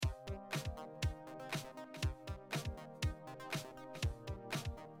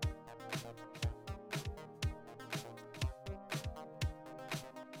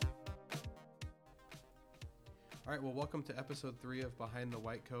All right, well, welcome to episode 3 of Behind the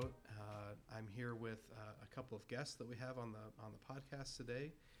White Coat. I'm here with a couple of guests that we have on the podcast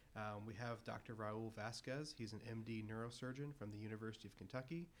today. We have Dr. Raul Vasquez. He's an MD neurosurgeon from the University of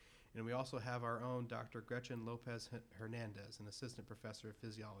Kentucky. And we also have our own Dr. Gretchen Lopez Hernandez, an assistant professor of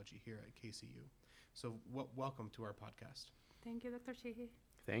physiology here at KCU. So welcome to our podcast. Thank you, Dr. Sheehy.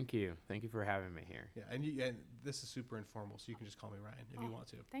 Thank you. Thank you for having me here. Yeah, and this is super informal, so you can just call me Ryan if you want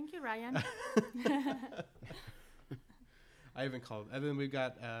to. Thank you, Ryan. I even called. And then we've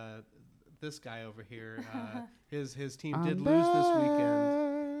got this guy over here. His team did lose this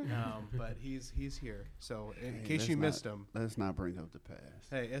weekend, but he's here. So in case you missed him, let's not bring up the past.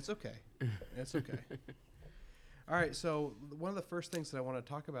 Hey, it's okay. It's okay. All right. So one of the first things that I want to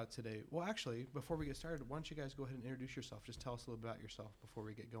talk about today. Well, actually, before we get started, why don't you guys go ahead and introduce yourself? Just tell us a little bit about yourself before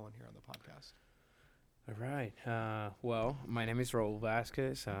we get going here on the podcast. All right. Well, my name is Raul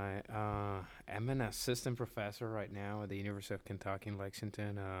Vasquez. I am an assistant professor right now at the University of Kentucky in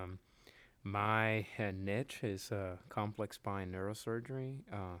Lexington. My niche is complex spine neurosurgery.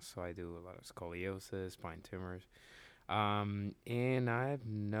 So I do a lot of scoliosis, spine tumors. And I've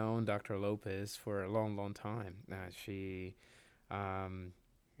known Dr. Lopez for a long, long time. She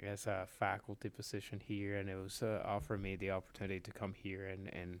has a faculty position here, and it was offered me the opportunity to come here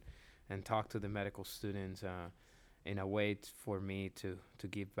and talk to the medical students in a way for me to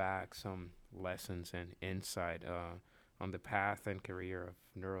give back some lessons and insight on the path and career of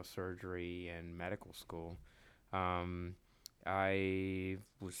neurosurgery and medical school. I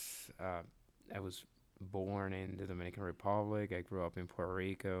was born in the Dominican Republic. I grew up in Puerto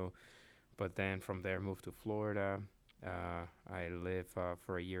Rico, but then from there moved to Florida. I lived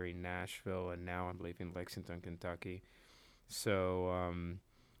for a year in Nashville, and now I'm living in Lexington, Kentucky. So,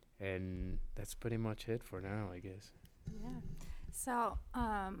 and that's pretty much it for now, I guess. Yeah. So,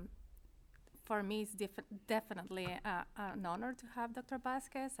 for me, it's definitely an honor to have Dr.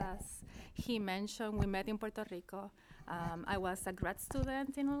 Vasquez. As he mentioned, we met in Puerto Rico. I was a grad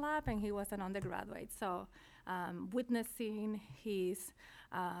student in lab, and he was an undergraduate. So, witnessing his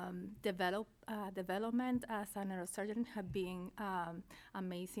development as a neurosurgeon have been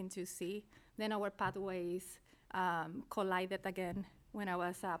amazing to see. Then our pathways collided again when I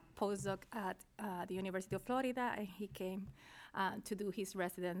was a postdoc at the University of Florida, and he came to do his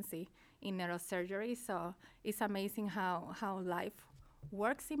residency in neurosurgery. So it's amazing how life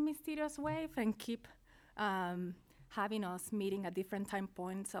works in mysterious ways and keep having us meeting at different time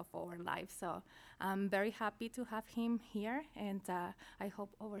points of our life. So I'm very happy to have him here, and I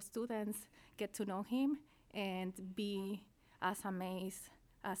hope our students get to know him and be as amazed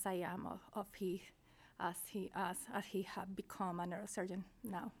as I am of as he have become a neurosurgeon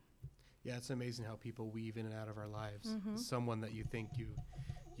now. Yeah, it's amazing how people weave in and out of our lives. Mm-hmm. Someone that you think you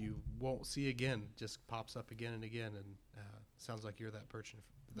won't see again just pops up again and again, and sounds like you're that person.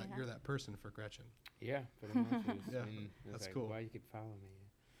 You're that person for Gretchen. Yeah, pretty much. Yeah, that's like, cool. Why you could follow me?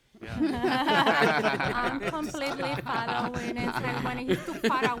 I'm completely following. It's like when he's too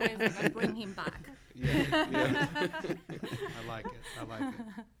far away, we can bring him back. Yeah. I like it.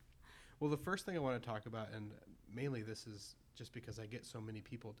 Well, the first thing I want to talk about, and mainly this is just because I get so many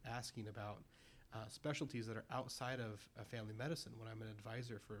people asking about specialties that are outside of family medicine when I'm an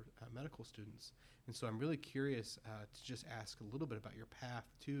advisor for medical students. And so I'm really curious to just ask a little bit about your path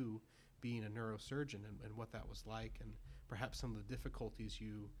to being a neurosurgeon and what that was like, and perhaps some of the difficulties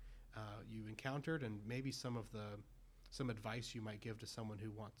you encountered, and maybe some advice you might give to someone who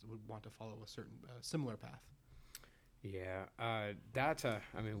would want to follow a certain similar path. Yeah,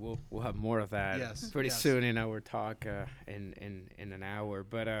 we'll have more of that pretty yes. soon in our talk in an hour.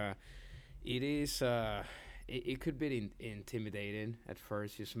 But it is it could be intimidating at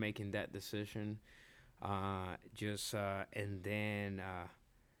first, just making that decision, and then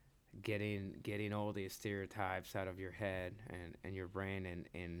getting all the stereotypes out of your head and your brain,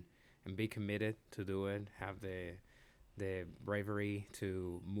 and be committed to do it. Have the bravery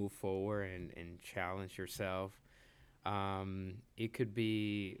to move forward and challenge yourself. It could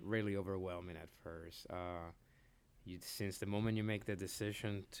be really overwhelming at first. Since the moment you make the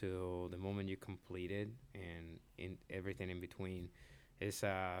decision to the moment you complete it, and in everything in between, it's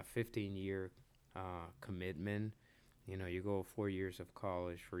a 15-year commitment. You know, you go 4 years of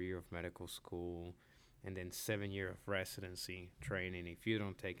college, 4 years of medical school, and then 7 years of residency training if you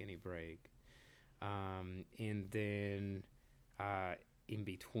don't take any break. And then in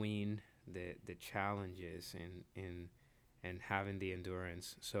between the challenges and having the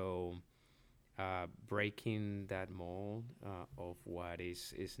endurance. So breaking that mold of what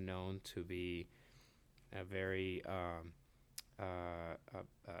is known to be a very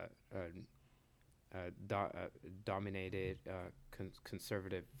dominated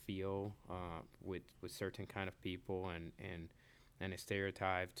conservative feel with certain kind of people and a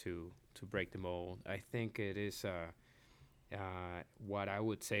stereotype to break the mold. I think it is what I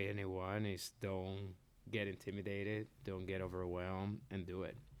would say to anyone is don't get intimidated, don't get overwhelmed, and do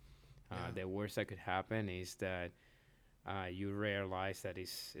it. The worst that could happen is that you realize that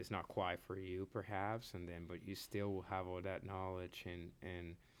it's not quite for you, perhaps, and then but you still will have all that knowledge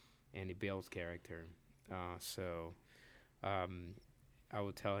and it builds character. So I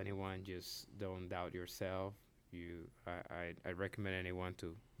would tell anyone just don't doubt yourself. I recommend anyone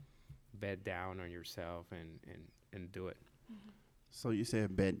to bet down on yourself and do it. So you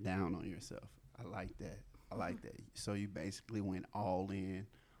said bet down on yourself. I like that. I like that. So you basically went all in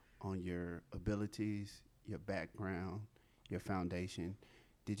on your abilities, your background, your foundation.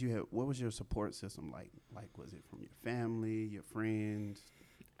 What was your support system like? Like, was it from your family, your friends?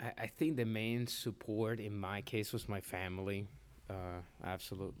 I think the main support in my case was my family,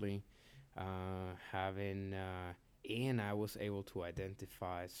 absolutely. And I was able to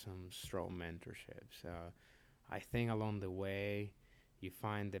identify some strong mentorships. I think along the way, you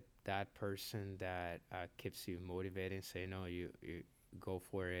find that person that keeps you motivated and say, no, you go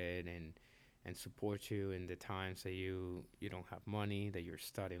for it and support you in the times that you don't have money, that you're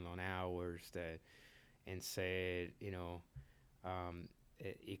studying long hours, and say,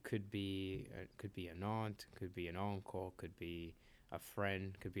 it could be an aunt, could be an uncle, could be a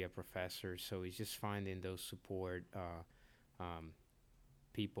friend, could be a professor. So it's just finding those support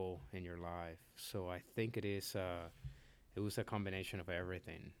people in your life. So I think it was a combination of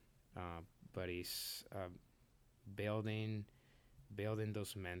everything, but it's building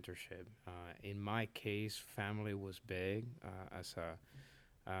those mentorship. In my case, family was big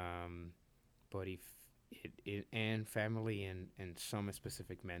but if and family and some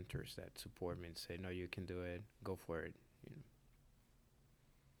specific mentors that support me and say, no, you can do it, go for it.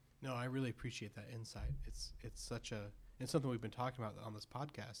 No, I really appreciate that insight. It's something we've been talking about on this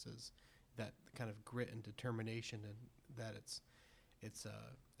podcast is that kind of grit and determination, and that it's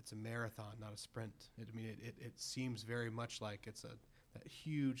a marathon, not a sprint. It seems very much like it's that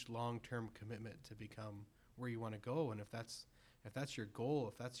huge long-term commitment to become where you want to go. And if that's your goal,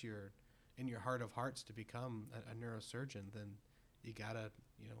 if that's in your heart of hearts to become a neurosurgeon, then you gotta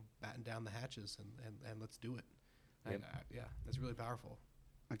batten down the hatches and let's do it. Yep. Yeah, that's really powerful.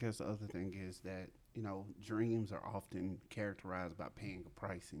 I guess the other thing is that, dreams are often characterized by paying a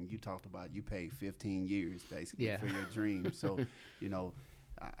price. And you talked about you paid 15 years basically for your dream. So,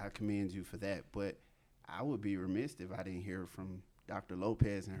 I commend you for that. But I would be remiss if I didn't hear from Dr.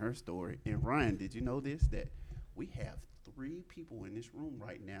 Lopez and her story. And Ryan, did you know this? That we have 3 people in this room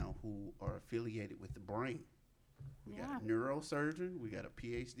right now who are affiliated with the brain. We got a neurosurgeon, we got a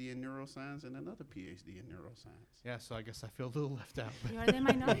PhD in neuroscience, and another PhD in neuroscience. Yeah, so I guess I feel a little left out. You're the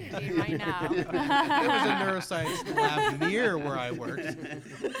minority right now. There was a neuroscience lab near where I worked.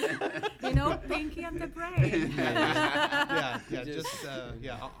 Pinky and the brain.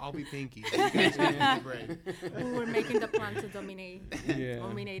 I'll be Pinky. You guys can be the brain. We were making the plan to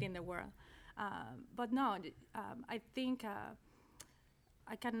dominating the world. But no, I think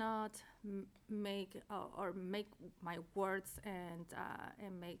I cannot make my words and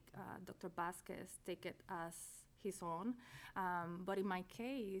make Dr. Vasquez take it as his own. But in my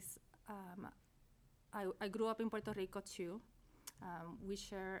case, I grew up in Puerto Rico too. We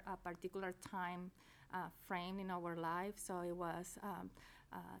share a particular time frame in our life, so it was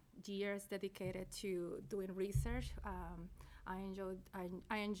years dedicated to doing research.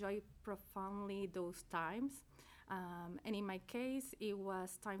 I enjoy profoundly those times. And in my case, it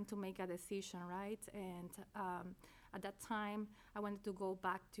was time to make a decision, right? And at that time, I wanted to go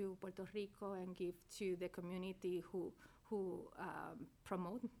back to Puerto Rico and give to the community who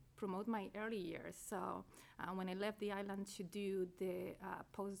promote my early years. So when I left the island to do the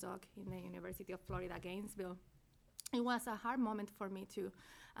postdoc in the University of Florida, Gainesville, it was a hard moment for me to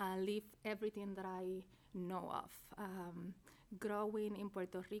leave everything that I know of. Growing in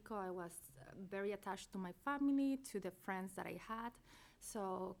Puerto Rico, I was very attached to my family, to the friends that I had.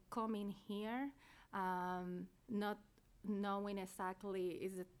 So coming here, not knowing exactly,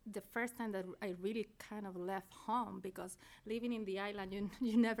 is the first time that I really kind of left home, because living in the island,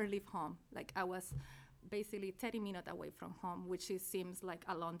 you never leave home. Like, I was basically 30 minutes away from home, which seems like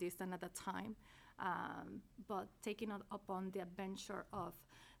a long distance at the time. But taking upon the adventure of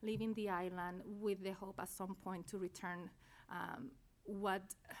leaving the island with the hope at some point to return what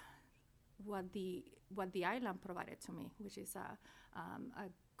the island provided to me, which is a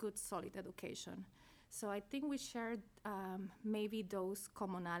good, solid education. So I think we shared maybe those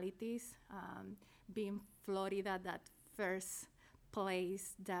commonalities, being Florida, that first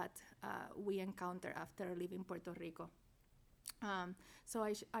place that we encountered after leaving Puerto Rico. So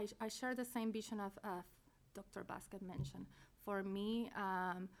I share the same vision of Dr. Basket mentioned. For me,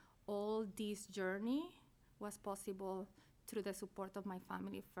 all this journey was possible through the support of my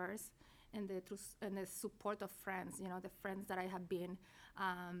family first, and the support of friends, the friends that I have been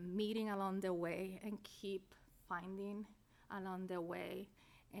meeting along the way and keep finding along the way,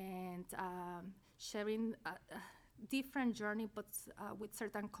 and sharing a different journey, but with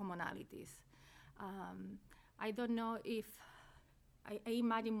certain commonalities. I don't know if I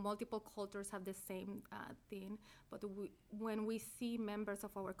imagine multiple cultures have the same thing, but when we see members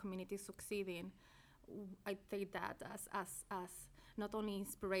of our community succeeding, I take that as not only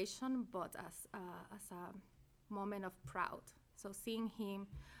inspiration, but as a moment of proud. So seeing him,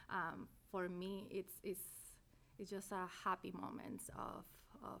 for me, it's just a happy moment of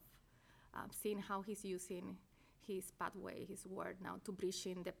seeing how he's using his pathway, his word now, to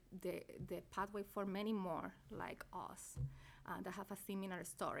bridging the pathway for many more like us that have a similar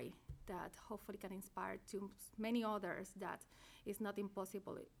story that hopefully can inspire to many others that it's not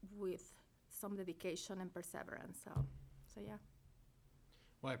impossible with some dedication and perseverance. So yeah.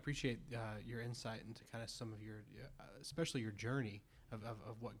 Well, I appreciate your insight into kind of some of your, especially your journey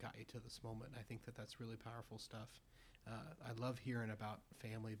of what got you to this moment. I think that's really powerful stuff. I love hearing about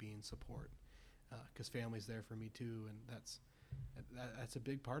family being support, because family's there for me too, and that's a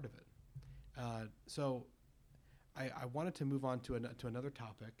big part of it. So I wanted to move on to another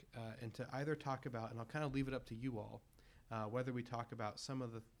topic, and to either talk about, and I'll kind of leave it up to you all, whether we talk about some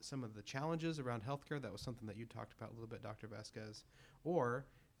of the challenges around healthcare. That was something that you talked about a little bit, Dr. Vasquez, or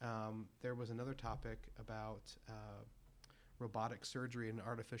there was another topic about robotic surgery and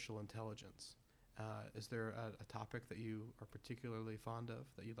artificial intelligence. Is there a topic that you are particularly fond of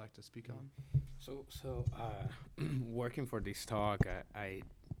that you'd like to speak on? So working for this talk, I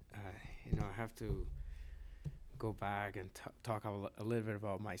have to go back and talk a little bit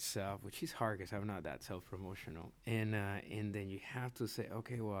about myself, which is hard because I'm not that self-promotional. And then you have to say,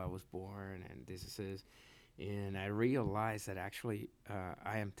 okay, well, I was born and this is, and I realized that actually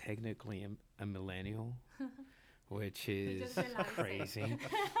I am technically a millennial, which is crazy.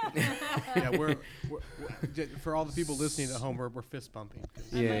 Yeah, we're for all the people listening at home, we're fist bumping.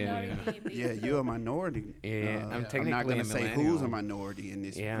 Yeah, you're a minority. Yeah, I'm technically I'm not going a to say millennial. who's a minority in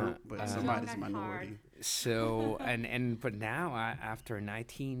this group, but somebody's a minority. So but now after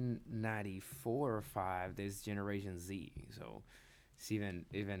 1994 or 5, there's Generation Z. So it's even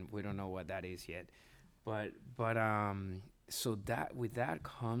we don't know what that is yet, but so that with that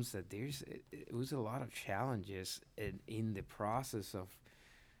comes that it was a lot of challenges in the process of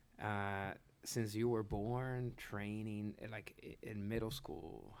since you were born, training like in middle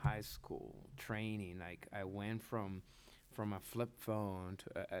school, high school, training. Like I went from a flip phone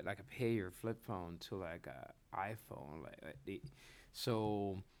to like a pager flip phone to like a iPhone.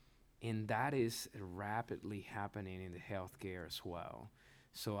 And that is rapidly happening in the healthcare as well.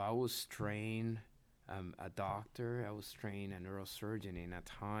 So I was trained a doctor. I was trained a neurosurgeon in a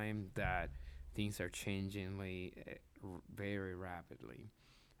time that things are changing very rapidly,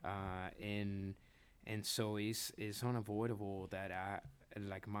 and so it's unavoidable that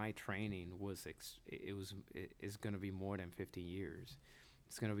my training is going to be more than 50 years.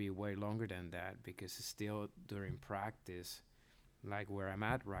 It's going to be way longer than that because still during practice, like where I'm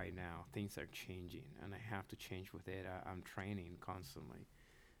at right now, things are changing and I have to change with it. I'm training constantly.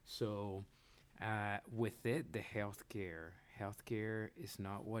 So with it, the healthcare is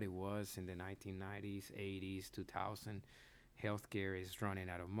not what it was in the 1990s, 80s, 2000. Healthcare is running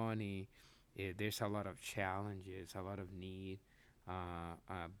out of money. There's a lot of challenges, a lot of need,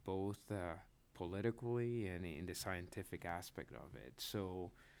 both politically and in the scientific aspect of it.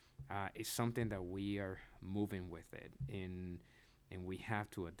 So it's something that we are moving with it, and we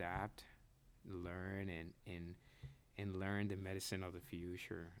have to adapt, learn, and learn the medicine of the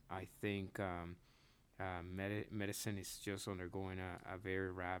future. I think medicine is just undergoing a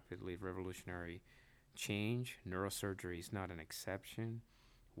very rapidly revolutionary change. Neurosurgery is not an exception.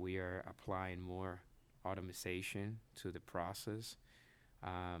 We are applying more automation to the process,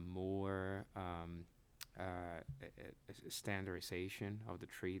 more standardization of the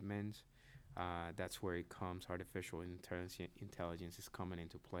treatments. That's where it comes. Artificial intelligence is coming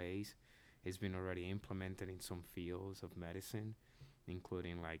into place. It's been already implemented in some fields of medicine,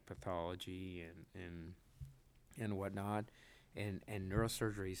 including like pathology and whatnot. And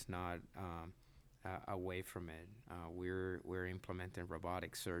neurosurgery is not away from it. We're implementing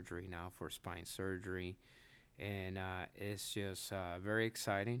robotic surgery now for spine surgery, and it's just very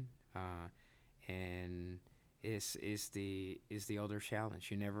exciting. And is the other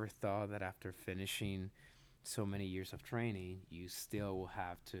challenge. You never thought that after finishing so many years of training, you still will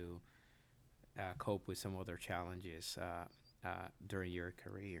have to cope with some other challenges during your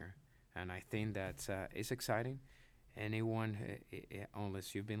career. And I think that it's exciting. Anyone,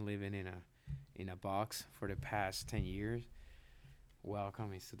 unless you've been living in a box for the past 10 years,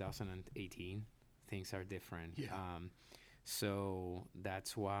 welcome. It's 2018. Things are different. Yeah. So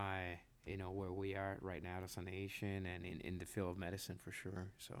that's why, where we are right now as a nation and in the field of medicine for sure.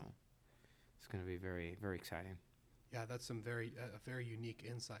 So it's going to be very, very exciting. Yeah, that's some very unique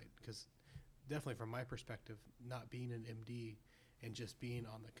insight, because definitely from my perspective, not being an MD and just being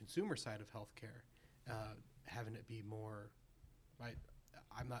on the consumer side of healthcare, having it be more, right,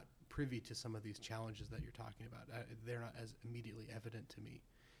 I'm not privy to some of these challenges that you're talking about. They're not as immediately evident to me.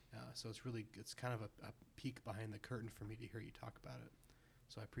 So it's kind of a peek behind the curtain for me to hear you talk about it.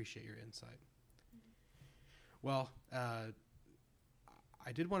 So I appreciate your insight. Well,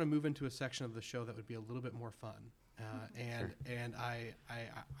 I did want to move into a section of the show that would be a little bit more fun. And I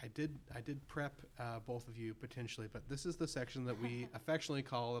did prep both of you potentially, but this is the section that we affectionately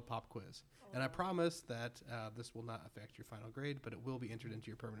call a pop quiz. And I promise that this will not affect your final grade, but it will be entered into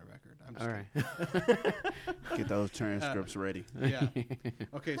your permanent record. I'm just All right. Get those transcripts ready. Yeah.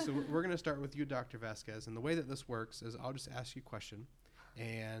 Okay, so we're going to start with you, Dr. Vasquez. And the way that this works is I'll just ask you a question,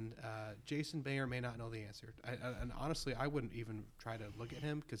 and Jason may or may not know the answer. And honestly, I wouldn't even try to look at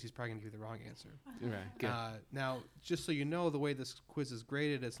him because he's probably going to give you the wrong answer. Right. Good. Now, just so you know, the way this quiz is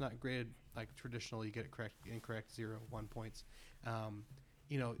graded, it's not graded like traditional. You get it correct, incorrect, 0, 1 points.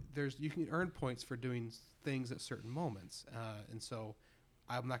 You can earn points for doing things at certain moments. And so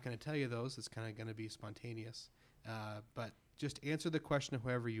I'm not going to tell you those. It's kind of going to be spontaneous. But just answer the question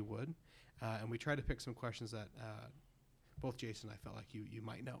however you would. And we try to pick some questions that both Jason and I felt like you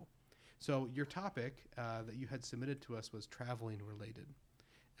might know. So your topic that you had submitted to us was traveling related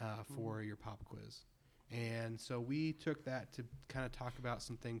for your pop quiz. And so we took that to kind of talk about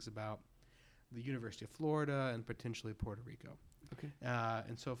some things about the University of Florida and potentially Puerto Rico. Okay.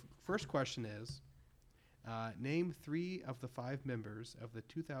 And so first question is, name 3 of the 5 members of the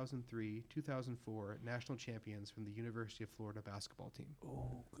 2003-2004 national champions from the University of Florida basketball team.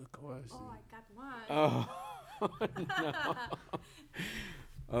 Oh, good question. Oh, I got one. Oh, no.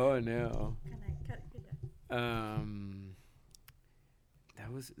 Oh, no. Can I cut it?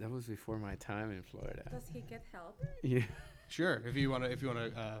 That was before my time in Florida. Does he get help? Yeah. Sure, if you want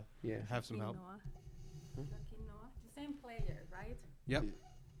to Yeah. have some help. Joaquin Noah, the same player, right? Yep.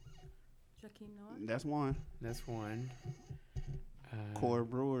 Joaquin Noah, That's one. That's one. Corey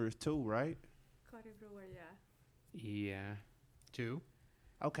Brewer is 2, right? Cody Brewer, yeah. Yeah. 2.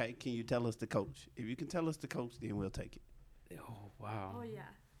 Okay, can you tell us the coach? If you can tell us the coach, then we'll take it. Oh, wow. Oh, yeah.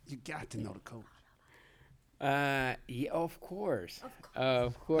 You got to know the coach. Yeah, of course.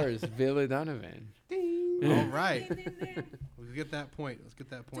 Of Course, Billy Donovan. All right. Ding, ding, ding. Let's get that point. Let's get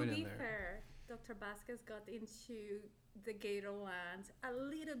that point To in be there. fair, Dr. Vasquez got into the Gatorland a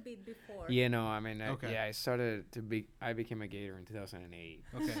little bit before. Yeah, no, I mean, Okay. I became a Gator in 2008.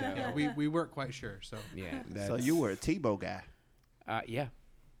 Okay. So, Yeah, we weren't quite sure. So yeah. So you were a Tebow guy. Yeah.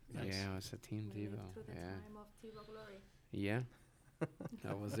 Nice. Yeah, I was a team We lived Devo. through the Yeah. time of Tebow glory. Yeah.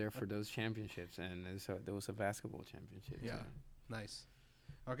 I was there for those championships, and so there was a basketball championship. Yeah. too. Nice.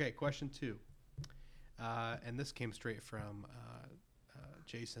 Okay, question 2. And this came straight from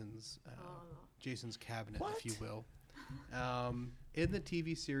Jason's Jason's cabinet, if you will. In the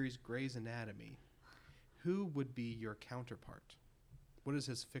TV series Grey's Anatomy, who would be your counterpart? What is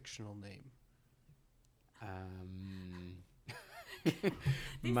his fictional name?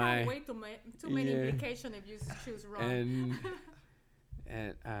 These are way too many implications if you choose wrong.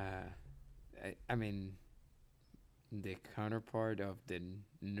 And I mean, the counterpart of the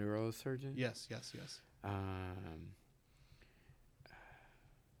neurosurgeon. Yes.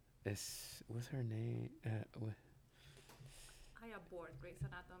 What's her name? I abhorred Grey's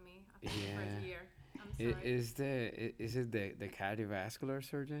Anatomy after the Yeah. first year. I'm sorry. Is it the cardiovascular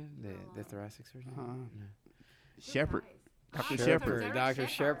surgeon, the thoracic surgeon? No. Shepard. Dr. Shepard. Dr.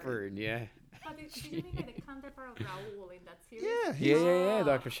 Shepard, yeah. But did you mean like the counterpart of Raul in that series? Yeah. Yeah,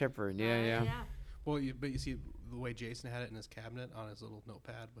 Dr. Shepard, yeah. Well, but you see, the way Jason had it in his cabinet on his little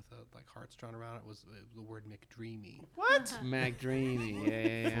notepad with like hearts drawn around it was the word McDreamy. What? McDreamy,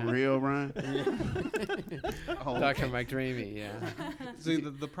 yeah. For real, Ryan? Oh, Dr. okay. McDreamy, yeah. See,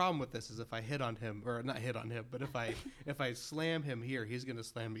 the problem with this is if I hit on him, or not hit on him, but if I slam him here, he's gonna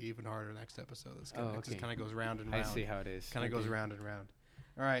slam me even harder next episode. It's gonna, 'cause it kind of goes round and round. I see how it is. Kind of goes round and round.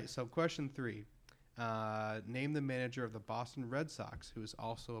 All right, so question 3. Name the manager of the Boston Red Sox who is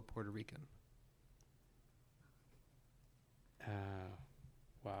also a Puerto Rican.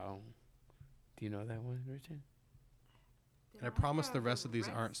 Wow. Do you know that one, Richard? And I promise the rest of these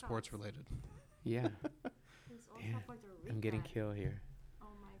aren't sports related. Yeah. Who's also Yeah. Puerto I'm getting Rican. killed here. Oh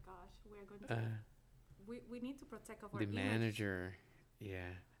my gosh, we're going to. We need to protect our The image. manager. Yeah.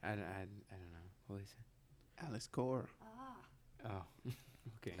 I don't know. Who is it? Alex Cora. Ah, Oh.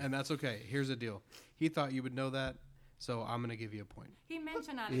 Okay. And that's okay. Here's the deal. He thought you would know that, so I'm gonna give you a point. he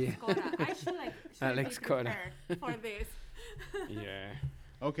mentioned Alex Yeah. Cora. I should Alex be Cora. prepared for this. Yeah.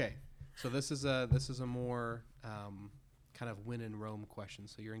 Okay, so this is a more kind of when in Rome question.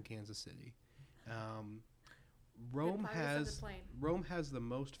 So you're in Kansas City. Rome Rome has the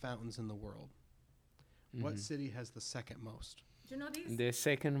most fountains in the world. What Mhm. city has the second most? Do you know this? The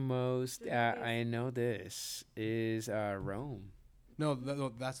second most, Do you know this? I know this, is Rome. No,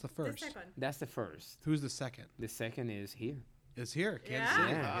 that's the The first. second. That's the first. Who's the second? The second is here. It's here, Kansas Yeah?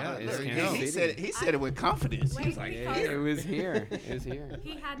 City. Yeah, it's there you Kansas go. City. He said it with confidence. Wait, He was like, because- It was here. It was here.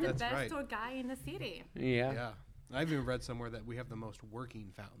 He had the That's best right. tour guy in the city. Yeah. Yeah. I've even read somewhere that we have the most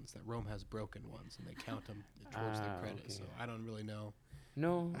working fountains, that Rome has broken ones, and they count them towards their credit. okay. So I don't really know.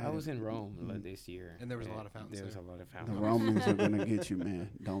 No, I I was in didn't- Rome this year. And there was a lot of fountains There was there. a lot of the fountains. Romans are gonna get you, man.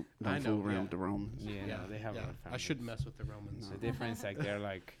 Don't I know, fool around yeah. with the Romans. Yeah, no, they have a lot of I fountains. shouldn't mess with the Romans. The difference, like, they're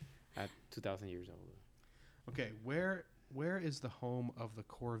like at 2,000 years old. Okay, where is the home of the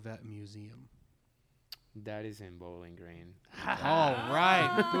Corvette Museum? That is in Bowling Green. All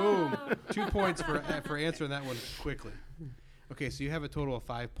right, boom. 2 points for answering that one quickly. Okay, so you have a total of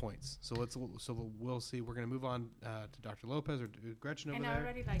 5 points. So we'll see. We're gonna move on to Dr. Lopez or Gretchen over And I there.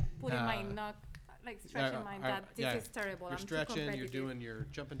 already putting my Uh, neck, stretching my that this yeah. is terrible. You're I'm too stretching. You're competitive. doing your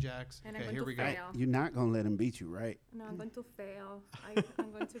jumping jacks. And I'm Okay, going here to we go. fail. You're not gonna let him beat you, right? No, I'm going to fail.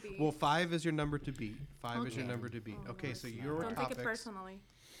 I'm going to be. Well, 5 is your number to beat. 5 is your Okay. number to beat. Oh, Okay, Lord. so Don't your Don't take it topics. personally.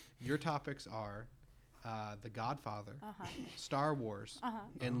 Your topics are The Godfather, Uh-huh. Star Wars, Uh-huh.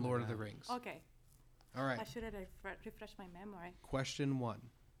 and Oh, Lord of yeah. the Rings. Okay. All right. I should have refreshed my memory. Question 1.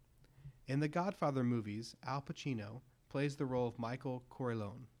 In the Godfather movies, Al Pacino plays the role of Michael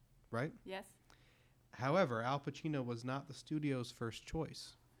Corleone, right? Yes. However, Al Pacino was not the studio's first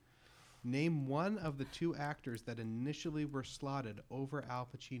choice. Name one of the 2 actors that initially were slotted over Al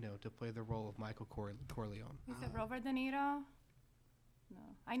Pacino to play the role of Michael Corleone. Is it Robert De Niro?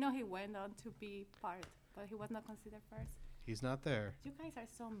 No. I know he went on to be part, but he was not considered first. He's not there. You guys are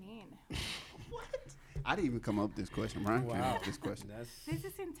so mean. I didn't even come up with this question. Ryan came up with this question. That's This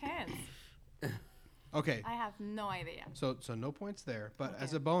is intense. Okay, I have no idea. so no points there. But as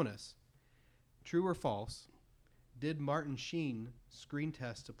Okay. a bonus, true or false, did Martin Sheen screen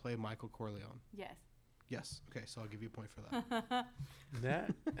test to play Michael Corleone? Yes. Yes. Okay, so I'll give you a point for that.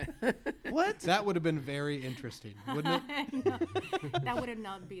 that. What? That would have been very interesting, wouldn't it? That would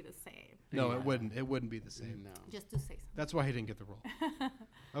not be the same. No, Yeah. it wouldn't. It wouldn't be the same. No. Just to say something. That's why he didn't get the role.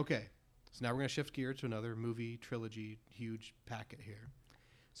 Okay, so now we're going to shift gear to another movie trilogy, huge packet here.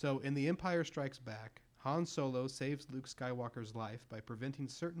 So in The Empire Strikes Back, Han Solo saves Luke Skywalker's life by preventing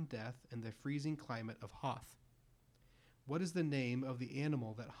certain death in the freezing climate of Hoth. What is the name of the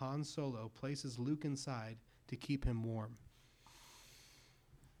animal that Han Solo places Luke inside to keep him warm?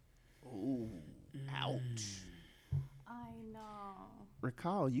 Ooh, ouch. I know.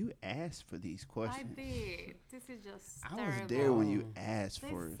 Recall, you asked for these I questions. did. This is just I terrible. was there when you asked They're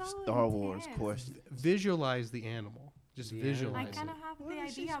for so Star Wars intense. questions. Visualize the animal. Just Yeah. visualize I it. kind of have What the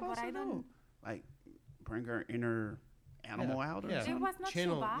is she idea, but supposed I to don't. do? Like, bring her inner animal Yeah, out or yeah. It something? was not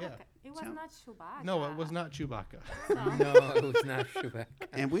Channel- Chewbacca. yeah. It was Channel- not Chewbacca. No, it was not Chewbacca. So- No, it was not Chewbacca.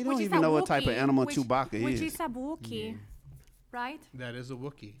 And we Which don't is even a know what type of Wookiee, animal which- Chewbacca Which is. is a Wookiee, right? That is a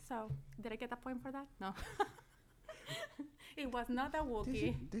Wookiee. So, did I get a point for that? No. It was not a Did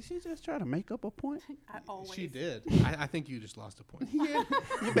Wookiee. did she just try to make up a point? I always. She did. I think you just lost a point. Yeah,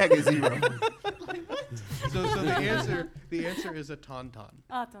 you're back at 0. So the answer is a tauntaun.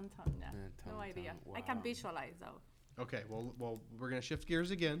 Oh, Tonton, yeah. No Tauntaun, idea. I can wow. visualize though. Okay, well, we're gonna shift gears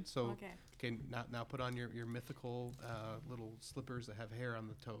again. So Okay. now put on your mythical little slippers that have hair on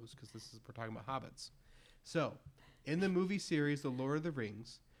the toes, because we're talking about hobbits. So, in the movie series The Lord of the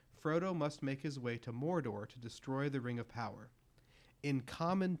Rings, Frodo must make his way to Mordor to destroy the Ring of Power. In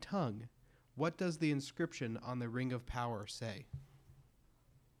common tongue, What does the inscription on the Ring of Power say?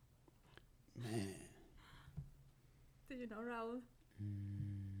 Man. Do you know, Raul?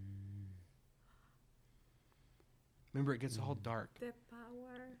 Remember, it gets all dark, The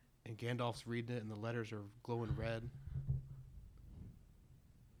power. and Gandalf's reading it, and the letters are glowing red.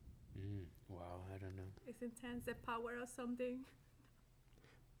 Wow, I don't know. It's intense. The power of something.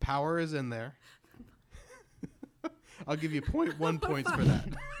 Power is in there. I'll give you 0.1 points for that.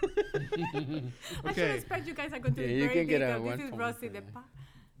 I should Okay. expect you guys are going to Yeah, be you very can get a detailed. 1 This is point Rosie. for The that.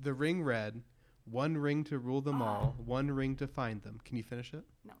 The ring read, one ring to rule them all, one ring to find them. Can you finish it?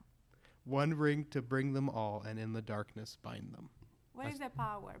 No. One ring to bring them all, and in the darkness bind them. What is the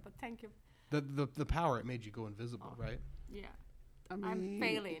power? But thank you. The power, it made you go invisible, right? Yeah. I mean, I'm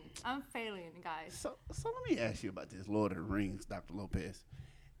failing. I'm failing, guys. So let me ask you about this Lord of the Rings, Dr. Lopez.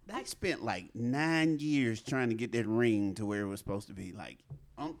 They spent like 9 years trying to get that ring to where it was supposed to be, like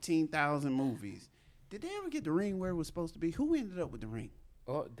 18,000 movies. Did they ever get the ring where it was supposed to be? Who ended up with the ring?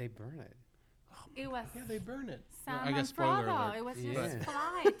 Oh, they burn it. It was Yeah, they burn it. Sam I guess and spoiler Frodo. alert. It was Yeah. just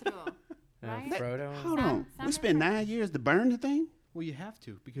fly through. Right? Frodo. Hold Sam- on. Sam We spent and 9 years to burn the thing? Well, you have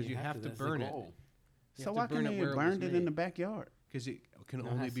to, because you have to that's the burn it. goal. You So have why to burn couldn't it they where have it was burned it in the made. backyard? Because it can No, it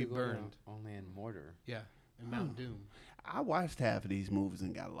only has be to go burned. only in mortar. Yeah, in Mount Doom. I watched half of these movies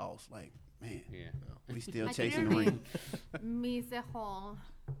and got lost. Like, man, Yeah. we still I chasing the clearly ring. missed the whole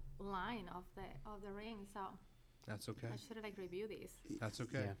line of the ring, so That's okay. I should like review this. That's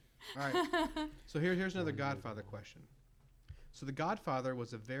okay. Yeah. All right. So here's another Godfather question. So The Godfather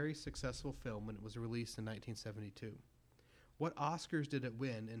was a very successful film when it was released in 1972. What Oscars did it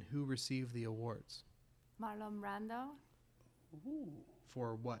win, and who received the awards? Marlon Brando,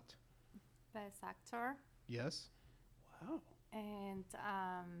 For what? best actor, Yes? Wow. and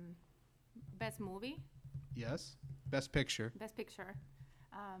best movie, Yes? Best Picture. best picture.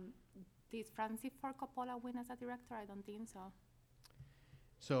 Did Francis Ford Coppola win as a director? I don't think so.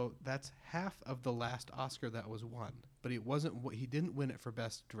 So that's half of the last Oscar that was won, but it wasn't. He didn't win it for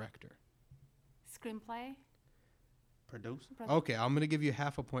Best Director. Screenplay. Producer? Okay, I'm gonna give you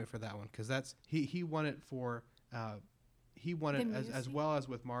half a point for that one because that's he won it for. He won it The as music? well as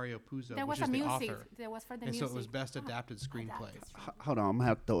with Mario Puzo, There which was is a the music. author. There was for the And music. so it was Best Adapted Screenplay. Hold on, I'm gonna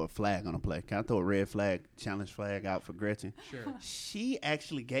have to throw a flag on the play. Can I throw a red flag, challenge flag out for Gretchen? Sure. She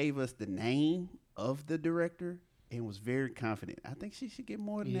actually gave us the name of the director and was very confident. I think she should get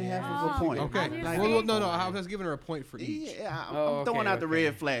more than half of a Oh, point. Okay. you Like, say? Well, no. I was giving her a point for each. Yeah, I'm Oh, throwing okay, out the okay.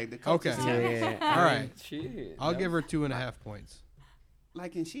 red flag. The coach's Okay. challenge. Yeah. All right. Shit. I'll that give was- her 2.5 points.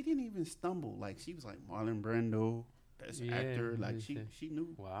 Like, and she didn't even stumble. Like, she was like Marlon Brando, best Yeah, actor. Like, yes, yes. she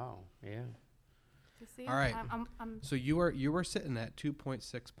knew. Wow. Yeah. You see? All right. I'm So you were sitting at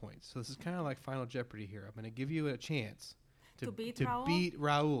 2.6 points. So this is kind of like Final Jeopardy here. I'm going to give you a chance To beat Raul? beat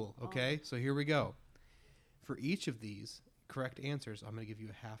Raul. Okay. So here we go. For each of these correct answers, I'm going to give you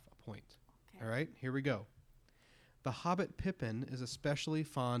a half a point. Okay. All right. Here we go. The Hobbit Pippin is especially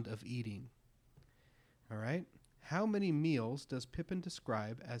fond of eating. All right. How many meals does Pippin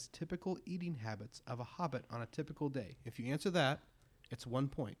describe as typical eating habits of a hobbit on a typical day? If you answer that, it's 1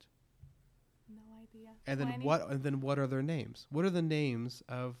 point. no idea. And then 20? what? And then what are their names? What are the names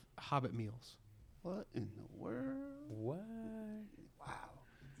of Hobbit meals? What in the world? What? Wow.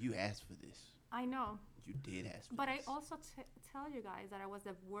 You asked for this. I know, You did ask for but I this. also tell you guys that I was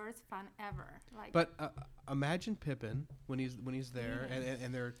the worst fan ever. Like But imagine Pippin when he's there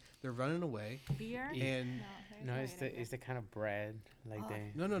and they're running away. beer. And there's No, way it's to the go. it's the kind of bread like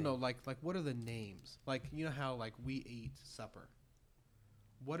they. no. Like what are the names? Like you know how like we eat supper.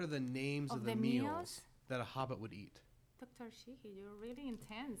 What are the names of, Of the the meals meals? that a hobbit would eat? Dr. Shihi, you're really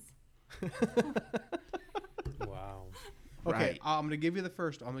intense. Wow. Okay, Right. I'm gonna give you the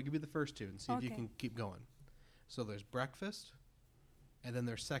first. I'm gonna give you the first two and see if you Okay. can keep going. So there's breakfast, and then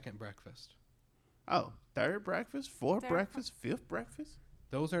there's second breakfast. Oh, third breakfast, fourth Third breakfast, fifth breakfast?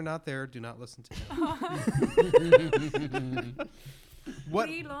 Those are not there. Do not listen to him. What?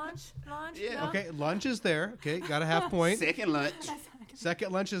 Pre-lunch, lunch. Yeah. no? Okay, lunch is there. Okay, got a half point. Second lunch,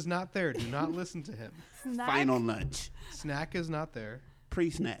 Second lunch is not there. Do not listen to him. Snack, final lunch, Snack is not there.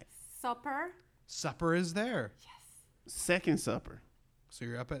 pre-snack, supper. Supper is there. second supper, So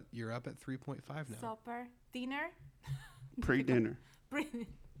you're up at 3.5 now. Supper, dinner. pre-dinner.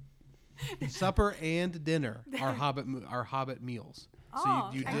 Supper and dinner are Hobbit meals. So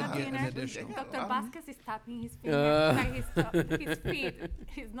Oh, you I did got get an dinner. additional. Dr. Vasquez is tapping his finger, like his feet.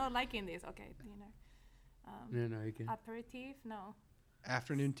 He's not liking this. Okay, dinner. No, you can. Aperitif, no.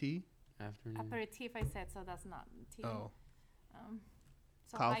 Afternoon tea. Afternoon. Aperitif, I said, so that's not tea. Oh,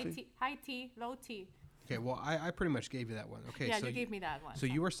 So Coffee? high tea, low tea. Okay, well, I pretty much gave you that one. Okay, yeah, so you gave me that one. So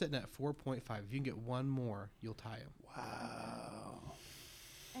you were sitting at 4.5. If you can get one more, you'll tie him. Wow.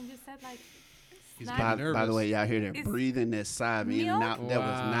 And you said like. He's snack- getting By nervous. the way, y'all hear that Is breathing, that sigh in and milk? out. That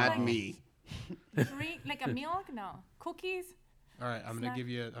was Wow. not me. drink like a milk? No. Cookies? All right, I'm Snack.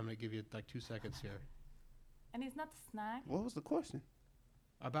 gonna give you like 2 seconds here And it's not snack. What was the question?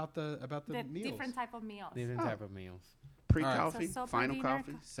 about the The meals. different type of meals. Different Oh. type of meals. Pre-coffee, So supper, final dinner,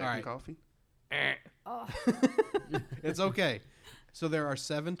 coffee, second Alright. coffee. Oh. It's okay. So there are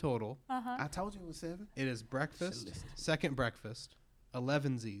 7 total. Uh-huh. I told you it was 7. It is breakfast, listed. second breakfast,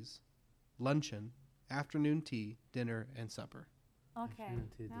 11sies, luncheon, afternoon tea, dinner, and supper. Okay. Afternoon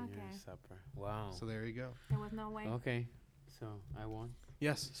tea, dinner, Okay. supper. Wow. So there you go. There was no way. Okay, so I won.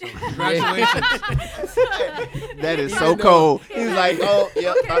 Yes. So congratulations. That is so cold. He's like, oh,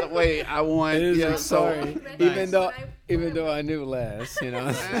 yeah. By the way, I won. It is Yeah, sorry. Nice. Even though I knew less, you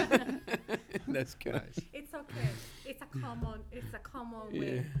know. That's good. Nice. It's okay. It's a common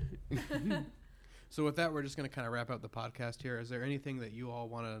way. Yeah. So with that, we're just going to kind of wrap up the podcast here. Is there anything that you all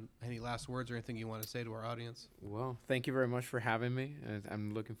want to, any last words or anything you want to say to our audience? Well, thank you very much for having me. And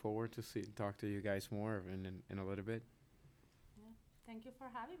I'm looking forward to talk to you guys more in a little bit. Thank you for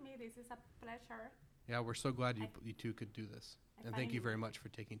having me. This is a pleasure. Yeah, we're so glad you two could do this. And thank you very much for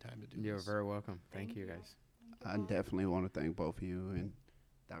taking time to do You're this. very welcome. Thank you, guys. I definitely want to thank both of you and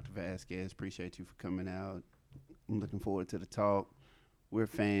Dr. Vasquez. Appreciate you for coming out. I'm looking forward to the talk. We're a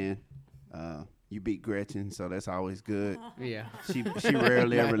fan. You beat Gretchen, so that's always good. Yeah. She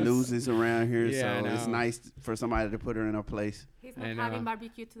rarely ever Nice. loses around here, Yeah, I so it's know. nice for somebody to put her in her place. He's I not having know.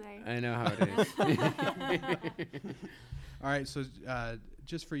 barbecue today. I know how it is. All right, so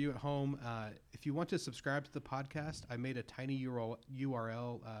just for you at home, if you want to subscribe to the podcast, I made a tiny URL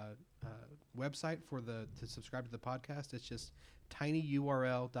website to subscribe to the podcast. It's just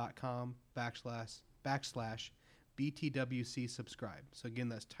tinyurl.com/BTWC subscribe. So again,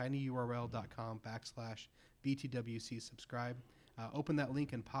 that's tinyurl.com/BTWC subscribe. Open that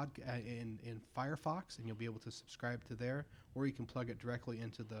link in Firefox, and you'll be able to subscribe to there, or you can plug it directly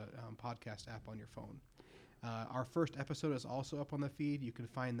into the podcast app on your phone. Our first episode is also up on the feed. You can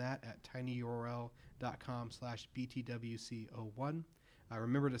find that at tinyurl.com/BTWC01.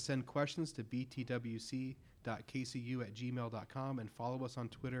 Remember to send questions to btwc.kcu@gmail.com and follow us on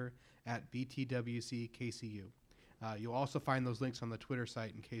Twitter at BTWCKCU. You'll also find those links on the Twitter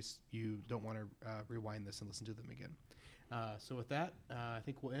site in case you don't want to rewind this and listen to them again. So with that, I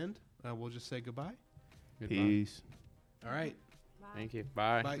think we'll end. We'll just say goodbye. Goodbye. Peace. All right. Thank you.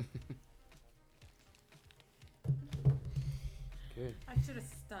 Bye. Bye. Good. I should have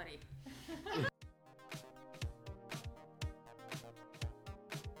studied.